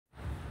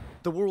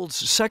The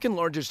world's second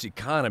largest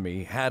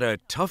economy had a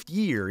tough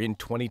year in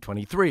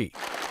 2023.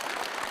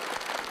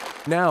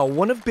 Now,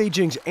 one of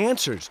Beijing's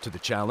answers to the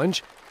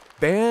challenge: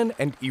 ban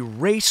and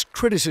erase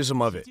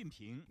criticism of it.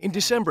 In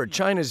December,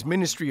 China's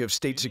Ministry of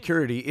State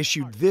Security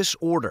issued this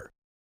order: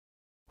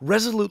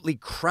 resolutely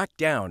crack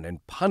down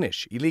and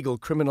punish illegal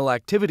criminal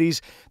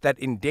activities that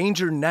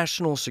endanger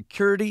national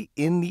security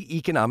in the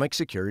economic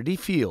security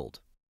field.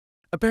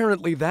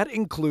 Apparently, that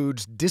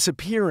includes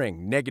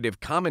disappearing negative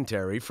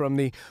commentary from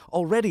the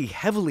already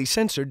heavily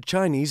censored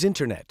Chinese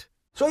internet.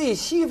 On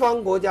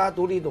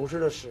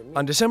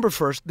December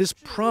 1st, this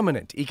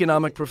prominent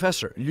economic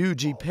professor, Liu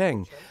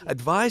Jipeng,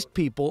 advised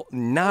people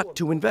not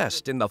to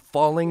invest in the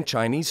falling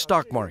Chinese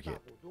stock market.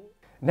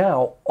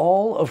 Now,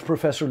 all of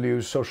Professor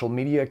Liu's social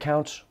media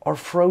accounts are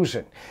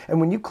frozen. And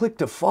when you click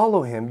to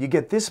follow him, you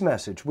get this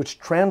message, which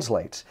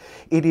translates: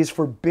 it is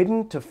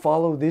forbidden to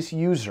follow this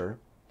user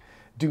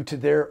due to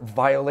their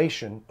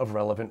violation of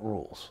relevant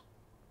rules.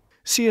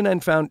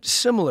 CNN found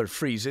similar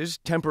freezes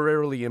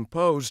temporarily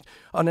imposed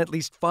on at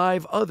least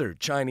 5 other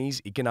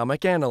Chinese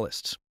economic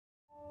analysts.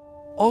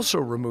 Also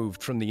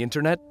removed from the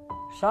internet,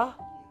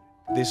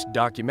 this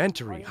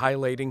documentary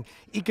highlighting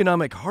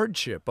economic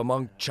hardship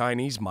among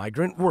Chinese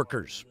migrant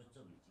workers.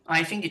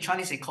 I think the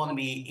Chinese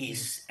economy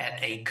is at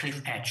a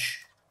cliff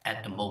edge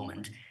at the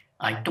moment.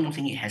 I don't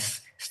think it has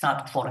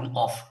started falling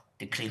off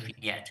the cliff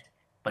yet,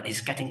 but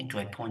it's getting to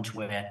a point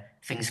where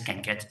things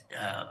can get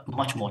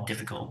much more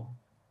difficult.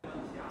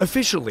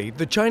 Officially,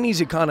 the Chinese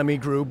economy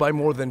grew by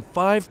more than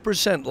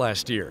 5%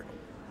 last year,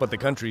 but the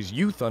country's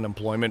youth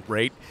unemployment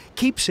rate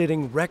keeps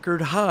hitting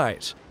record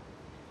highs.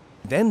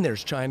 Then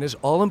there's China's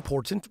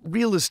all-important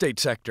real estate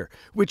sector,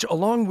 which,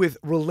 along with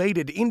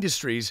related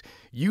industries,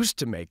 used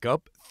to make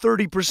up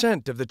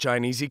 30% of the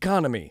Chinese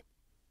economy.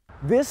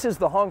 This is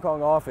the Hong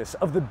Kong office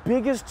of the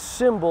biggest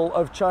symbol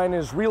of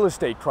China's real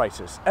estate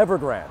crisis,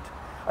 Evergrande.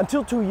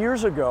 Until 2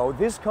 years ago,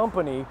 this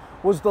company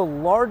was the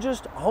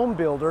largest home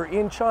builder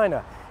in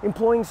China,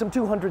 employing some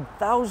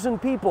 200,000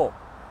 people.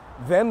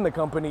 Then the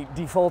company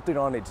defaulted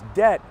on its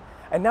debt,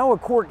 and now a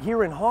court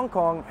here in Hong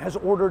Kong has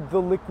ordered the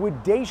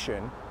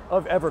liquidation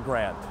of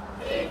Evergrande.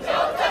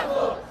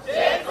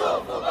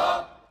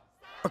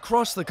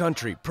 Across the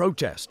country,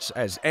 protests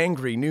as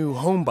angry new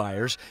home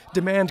buyers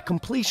demand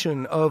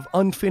completion of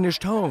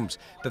unfinished homes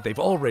that they've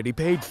already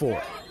paid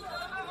for.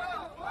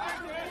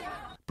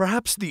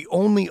 Perhaps the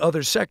only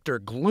other sector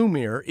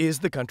gloomier is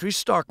the country's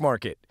stock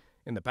market.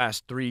 In the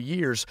past 3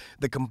 years,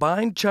 the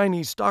combined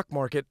Chinese stock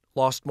market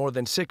lost more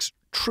than $6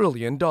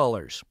 trillion.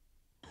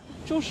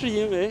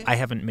 I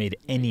haven't made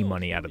any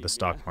money out of the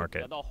stock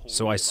market,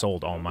 so I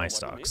sold all my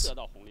stocks.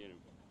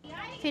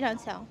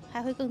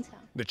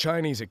 The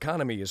Chinese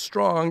economy is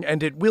strong,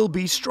 and it will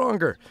be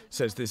stronger,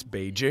 says this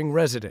Beijing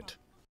resident.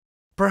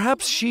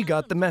 Perhaps she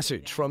got the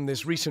message from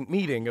this recent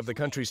meeting of the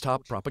country's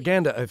top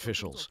propaganda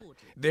officials.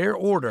 Their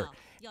order: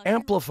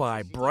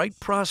 amplify bright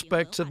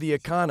prospects of the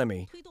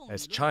economy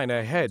as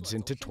China heads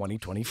into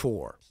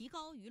 2024.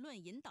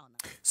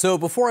 So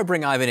before I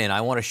bring Ivan in,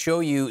 I want to show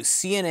you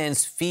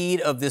CNN's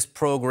feed of this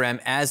program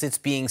as it's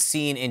being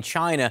seen in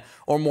China,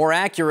 or more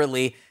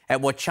accurately,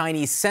 at what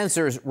Chinese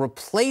censors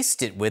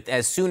replaced it with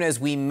as soon as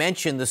we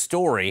mentioned the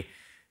story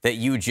that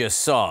you just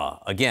saw.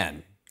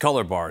 Again,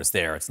 color bars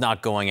there. It's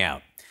not going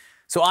out.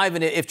 So,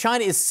 Ivan, if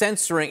China is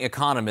censoring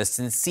economists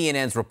and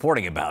CNN's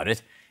reporting about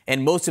it,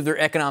 and most of their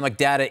economic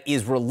data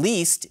is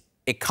released,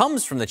 it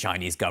comes from the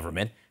Chinese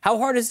government, how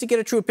hard is it to get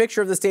a true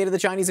picture of the state of the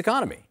Chinese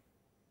economy?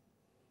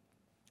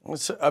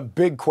 It's a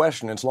big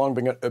question. It's long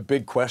been a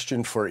big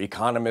question for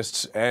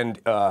economists and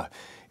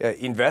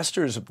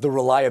investors, the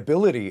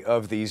reliability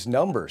of these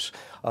numbers,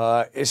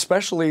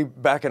 especially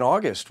back in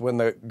August when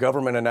the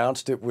government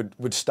announced it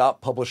would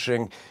stop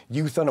publishing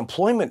youth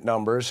unemployment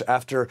numbers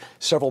after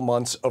several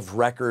months of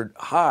record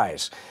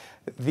highs.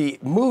 The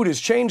mood has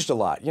changed a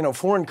lot. You know,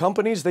 foreign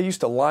companies, they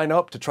used to line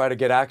up to try to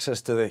get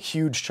access to the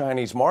huge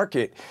Chinese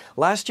market.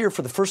 Last year,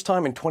 for the first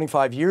time in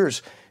 25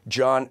 years,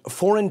 John,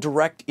 foreign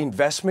direct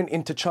investment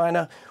into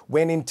China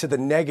went into the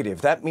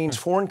negative. That means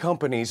foreign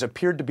companies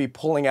appeared to be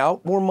pulling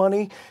out more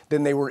money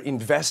than they were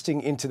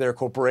investing into their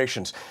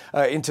corporations,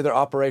 into their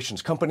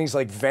operations. Companies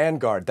like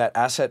Vanguard, that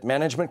asset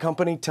management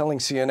company, telling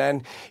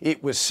CNN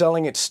it was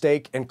selling its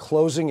stake and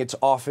closing its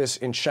office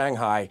in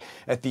Shanghai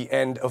at the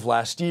end of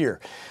last year.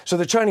 So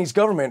the Chinese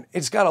government,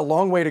 it's got a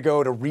long way to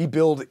go to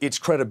rebuild its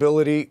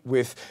credibility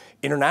with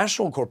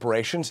international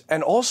corporations,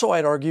 and also,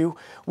 I'd argue,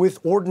 with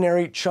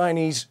ordinary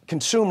Chinese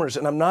consumers.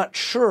 And I'm not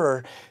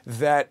sure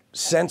that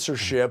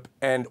censorship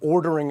and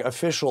ordering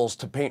officials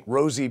to paint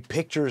rosy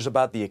pictures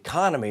about the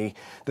economy,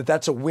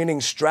 that's a winning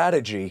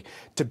strategy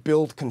to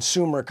build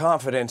consumer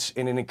confidence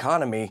in an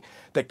economy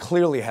that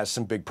clearly has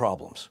some big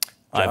problems.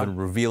 I have a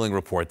revealing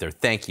report there.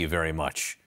 Thank you very much.